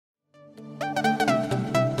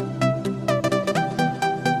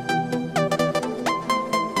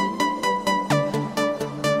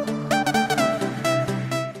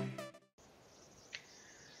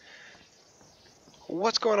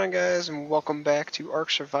What's going on, guys, and welcome back to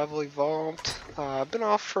Ark Survival Evolved. I've been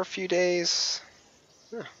off for a few days.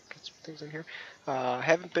 Got some things in here.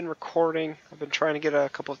 Haven't been recording. I've been trying to get a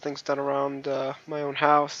couple of things done around my own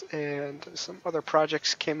house, and some other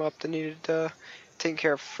projects came up that needed taken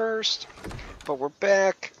care of first. But we're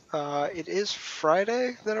back. It is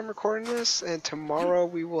Friday that I'm recording this, and tomorrow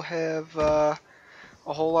we will have a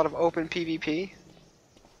whole lot of open PvP.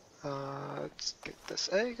 Let's get this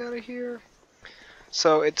egg out of here.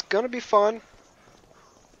 So it's gonna be fun.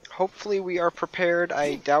 Hopefully we are prepared.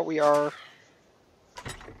 I doubt we are.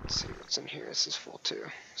 Let's see what's in here. This is full too.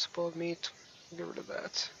 Spoiled meat. Get rid of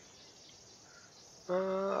that.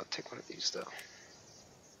 I'll take one of these though.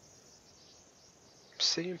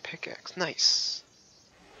 Obsidian pickaxe. Nice.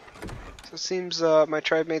 So it seems my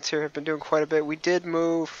tribe mates here have been doing quite a bit. We did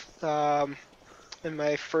move. In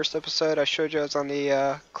my first episode, I showed you I was on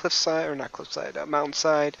the cliffside, or not cliffside,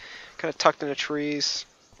 mountainside, kind of tucked in the trees.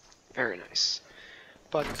 Very nice.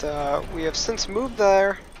 But we have since moved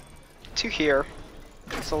there to here.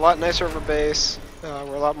 It's a lot nicer of a base. We're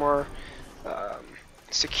a lot more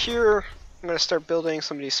secure. I'm going to start building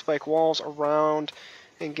some of these spike walls around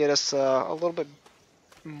and get us a little bit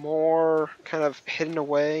more kind of hidden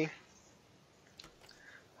away.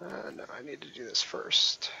 No, I need to do this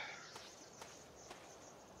first.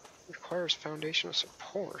 Requires foundational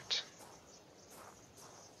support.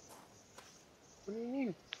 What do you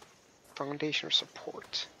mean, foundational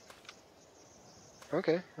support?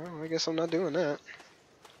 Okay, well, I guess I'm not doing that.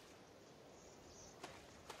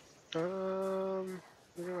 No,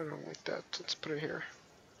 I don't like that. Let's put it here.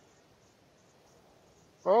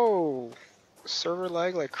 Oh, server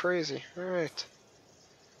lag like crazy. All right.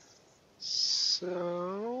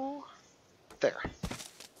 So there.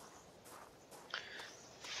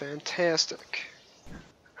 Fantastic.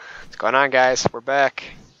 What's going on, guys? We're back.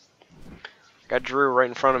 Got Drew right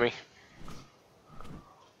in front of me.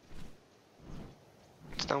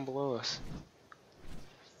 It's down below us.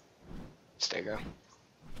 Stego.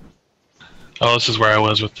 Oh, this is where I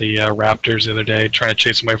was with the raptors the other day, trying to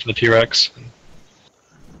chase them away from the T-Rex.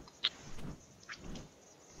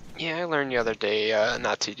 Yeah, I learned the other day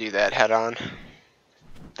not to do that head on.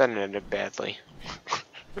 That ended badly.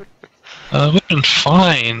 It would have been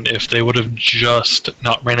fine if they would have just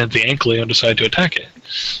not ran into the ankle and decided to attack it.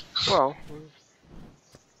 Well.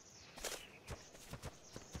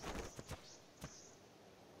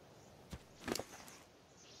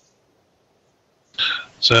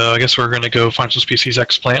 So I guess we're going to go find some species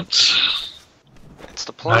X plants. That's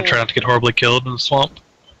the plan. Not try not to get horribly killed in the swamp.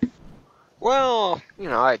 Well, you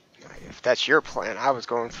know, if that's your plan, I was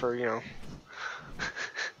going for, you know,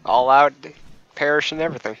 all out, perish and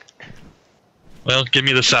everything. Well, give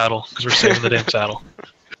me the saddle, because we're saving the damn saddle.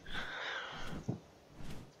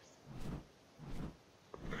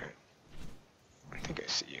 I think I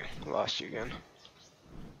see you. I lost you again.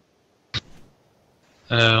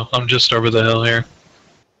 Oh, I'm just over the hill here.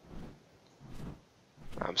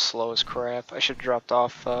 I'm slow as crap. I should have dropped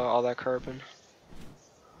off all that carbon.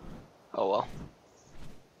 Oh well.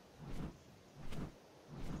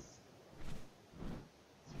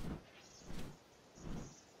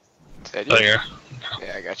 Is that you? Oh, yeah.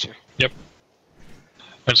 Yeah, I got you. Yep.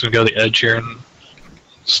 I'm just going to go to the edge here and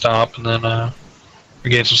stop, and then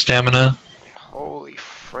regain some stamina. Holy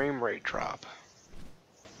frame rate drop.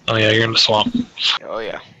 Oh yeah, you're in the swamp. Oh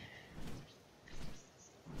yeah.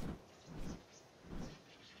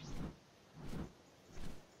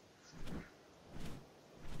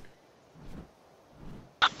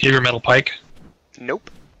 Do you have your metal pike?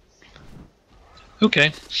 Nope.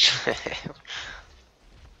 Okay.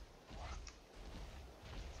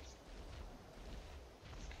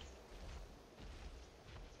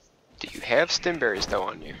 Do you have stimberries though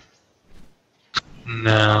on you?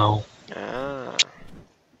 No. Ah.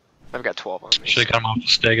 I've got 12 on me. Should have got them off the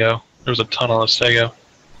stego. There was a ton on the stego.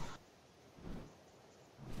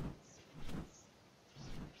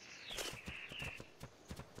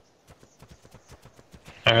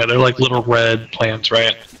 Alright, they're like little red plants,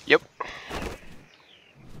 right? Yep.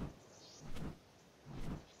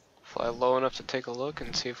 Fly low enough to take a look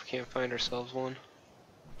and see if we can't find ourselves one.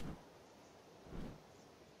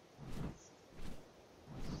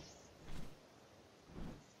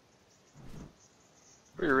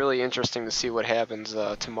 It'll be really interesting to see what happens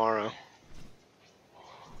tomorrow.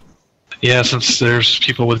 Yeah, since there's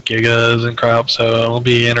people with gigas and crap, so it'll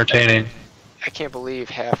be entertaining. I can't believe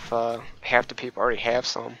half the people already have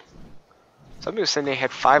some. Somebody was saying they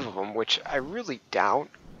had 5 of them, which I really doubt.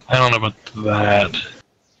 I don't know about that.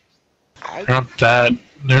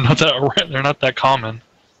 They're not that common.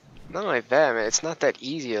 Not only that, man, it's not that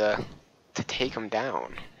easy to to take them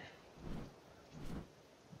down.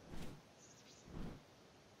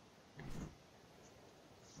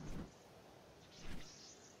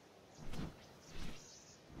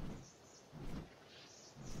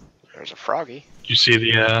 There's a froggy. You see the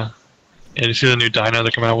yeah, you see the new dino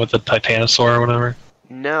that come out with the Titanosaur or whatever?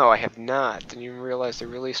 No, I have not. Didn't even realize they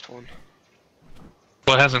released one.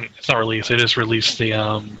 Well, it hasn't. It's not released. They just released the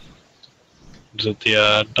is it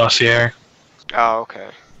the dossier? Oh, okay.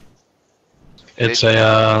 It's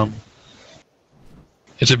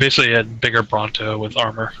it's basically a bigger Bronto with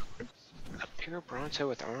armor. A bigger Bronto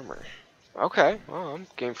with armor. Okay, well, I'm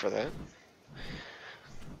game for that.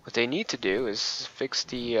 What they need to do is fix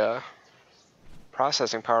the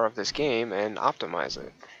processing power of this game and optimize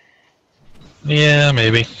it. Yeah,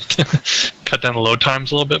 maybe. Cut down the load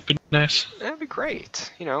times a little bit, would be nice. That'd be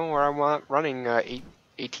great. You know, where I'm running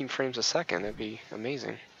 18 frames a second, that'd be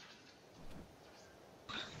amazing.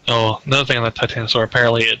 Oh, another thing on the Titanosaur,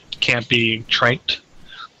 apparently it can't be tranked.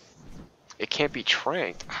 It can't be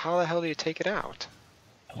tranked. How the hell do you take it out?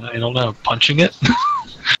 I don't know, punching it?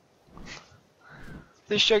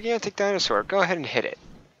 This gigantic dinosaur, go ahead and hit it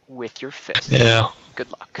with your fist. Yeah.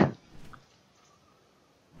 Good luck.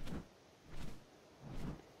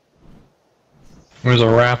 There's a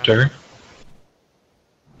raptor.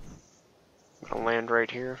 I'm gonna land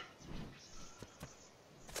right here.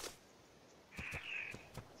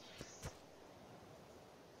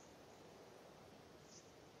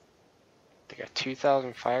 They got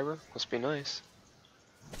 2,000 fiber. Must be nice.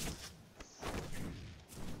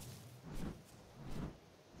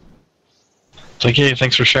 It's like, hey,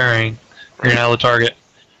 thanks for sharing. You're now the target.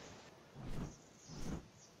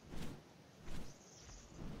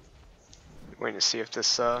 Waiting to see if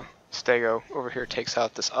this stego over here takes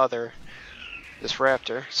out this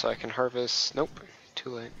raptor, so I can harvest. Nope, too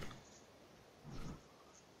late.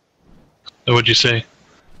 What'd you say?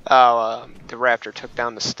 Oh, the raptor took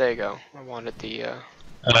down the stego. I wanted the.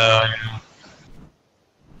 Yeah.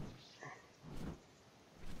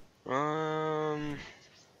 I'm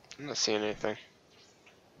not seeing anything.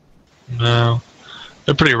 No.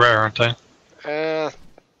 They're pretty rare, aren't they?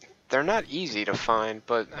 They're not easy to find,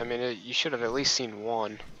 but I mean, you should have at least seen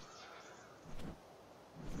one.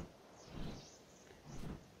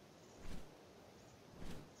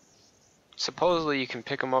 Supposedly, you can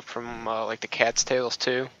pick them up from like the cat's tails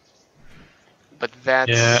too, but that's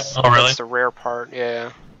really? that's the rare part.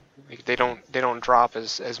 Yeah, like, they don't drop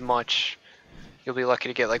as much. You'll be lucky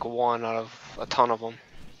to get like one out of a ton of them.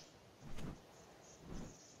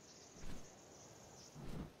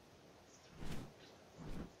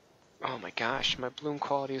 Oh my gosh, my bloom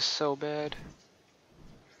quality is so bad.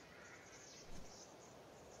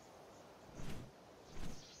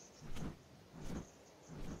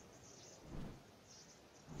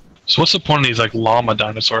 So what's the point of these, like, llama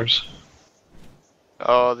dinosaurs?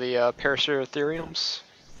 Oh, the Paraceratheriums?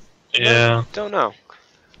 Yeah. Don't know.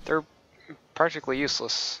 They're practically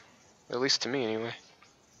useless. At least to me, anyway.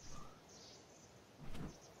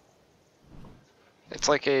 It's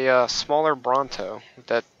like a smaller Bronto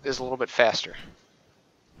that is a little bit faster.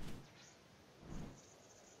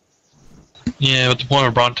 Yeah, but the point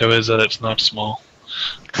of Bronto is that it's not small.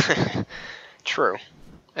 True.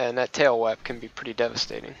 And that tail whip can be pretty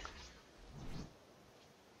devastating.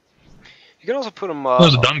 You can also put them...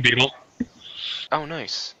 There's a dung beetle. Oh,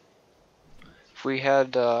 nice. If we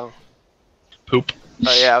had... Poop.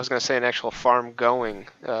 yeah, I was going to say an actual farm going.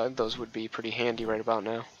 Those would be pretty handy right about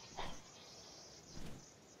now.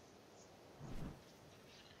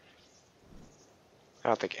 I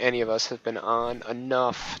don't think any of us have been on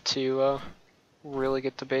enough to really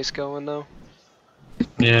get the base going, though.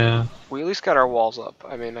 Yeah. We at least got our walls up.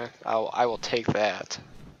 I mean, I will take that.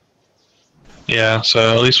 Yeah,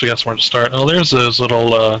 so at least we got somewhere to start. Oh, there's those little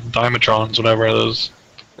Dimetrons, whatever, those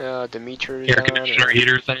Dimitri air conditioner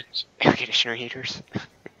heater things. Air conditioner heaters.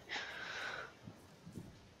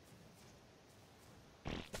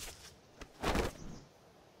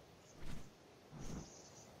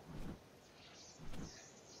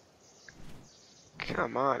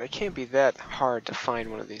 Come on, it can't be that hard to find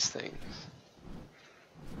one of these things.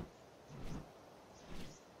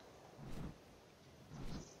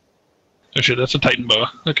 Oh shit, that's a Titan boa.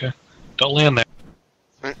 Okay. Don't land there.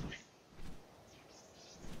 Alright,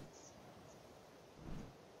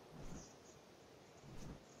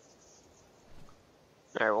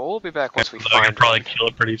 well, we'll be back once we I find can probably one. kill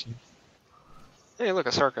it pretty soon. Hey, look,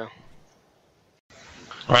 a Sarco.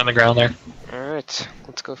 Right on the ground there. Alright,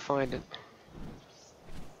 let's go find it.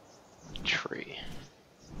 Tree.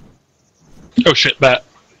 Oh shit, bat.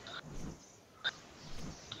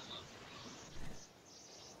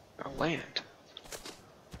 Oh, land?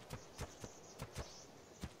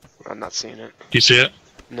 I'm not seeing it. Do you see it?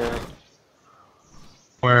 No.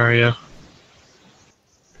 Where are you?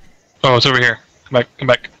 Oh, it's over here. Come back, come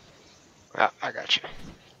back. Ah, I got you.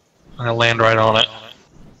 I'm gonna land right on it.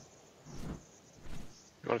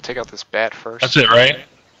 You want to take out this bat first? That's it, right?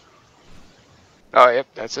 Oh, yep,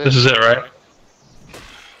 that's it. This is it, right?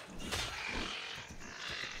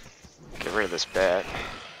 Get rid of this bat.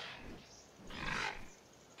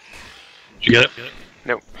 Did you get it?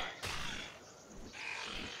 Nope.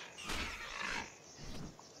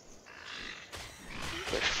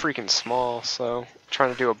 They're freaking small, so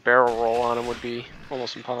trying to do a barrel roll on them would be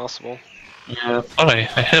almost impossible. Yeah, I thought I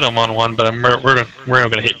hit him on one, but we're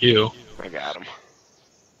gonna hit you. I got him.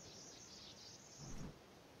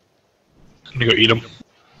 I'm gonna go eat him.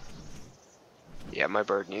 Yeah, my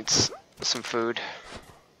bird needs some food.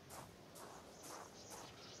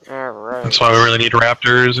 Alright. That's why we really need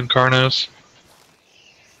raptors and carnos.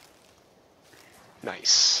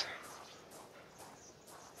 Nice.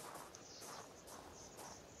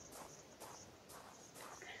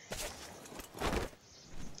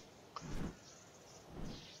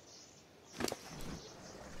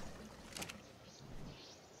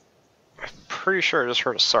 I'm pretty sure I just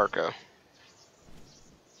heard a Sarco.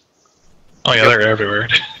 Oh yeah, they're everywhere.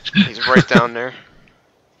 He's right down there.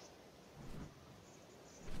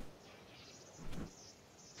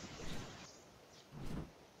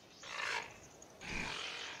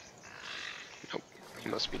 Nope, he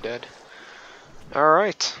must be dead.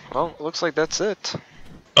 Alright, well, it looks like that's it.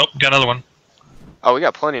 Oh, got another one. Oh, we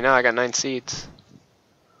got plenty now. I got 9 seeds.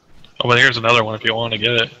 Oh, well, here's another one if you want to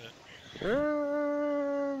get it.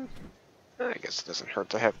 I guess it doesn't hurt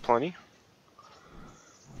to have plenty.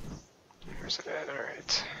 Where's it at?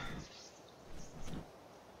 Alright.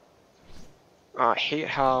 I hate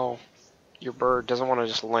how your bird doesn't want to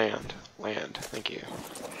just land. Land, thank you.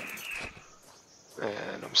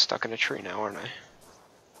 And I'm stuck in a tree now, aren't I?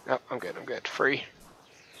 Oh, I'm good, I'm good. Free.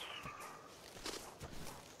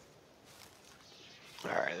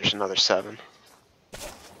 Alright, there's another 7.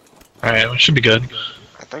 Alright, well, it should be good.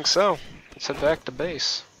 I think so. Let's head back to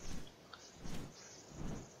base.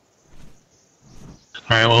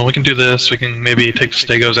 Alright, well, we can do this. We can maybe take the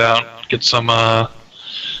stegos out, get some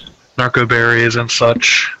narco berries and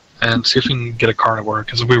such, and see if we can get a carnivore,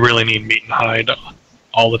 because we really need meat and hide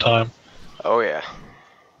all the time. Oh yeah.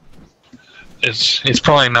 It's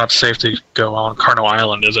probably not safe to go on Carno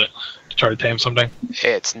Island, is it? To try to tame something?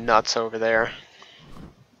 It's nuts over there.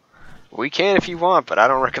 We can if you want, but I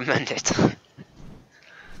don't recommend it.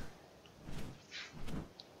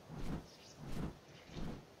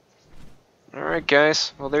 Alright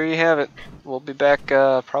guys, well there you have it. We'll be back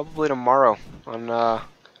probably tomorrow on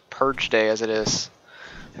Purge Day as it is.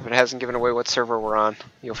 If it hasn't given away what server we're on,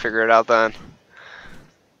 you'll figure it out then.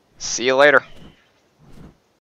 See you later.